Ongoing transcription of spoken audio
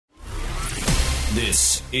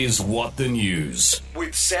This is What the News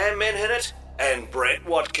with Sam Menhennet and Brett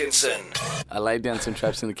Watkinson. I laid down some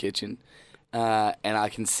traps in the kitchen, and I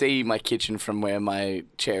can see my kitchen from where my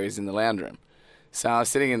chair is in the lounge room. So I was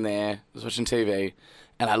sitting in there, I was watching TV,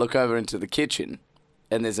 and I look over into the kitchen,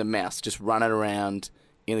 and there's a mouse just running around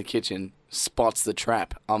in the kitchen, spots the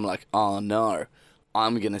trap. I'm like, oh no,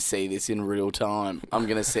 I'm going to see this in real time. I'm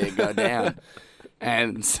going to see it go down.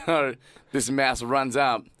 And so this mouse runs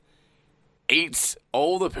up, eats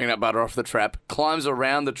all the peanut butter off the trap, climbs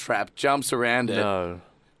around the trap, jumps around it,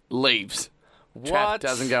 leaves. Trap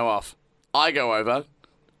doesn't go off. I go over,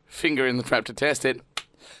 finger in the trap to test it,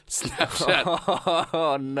 Snapchat.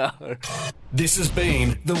 Oh, no. This has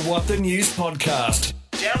been the What the News podcast.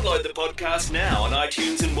 Download the podcast now on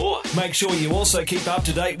iTunes and more. Make sure you also keep up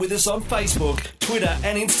to date with us on Facebook, Twitter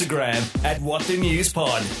and Instagram at What the News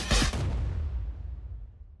Pod.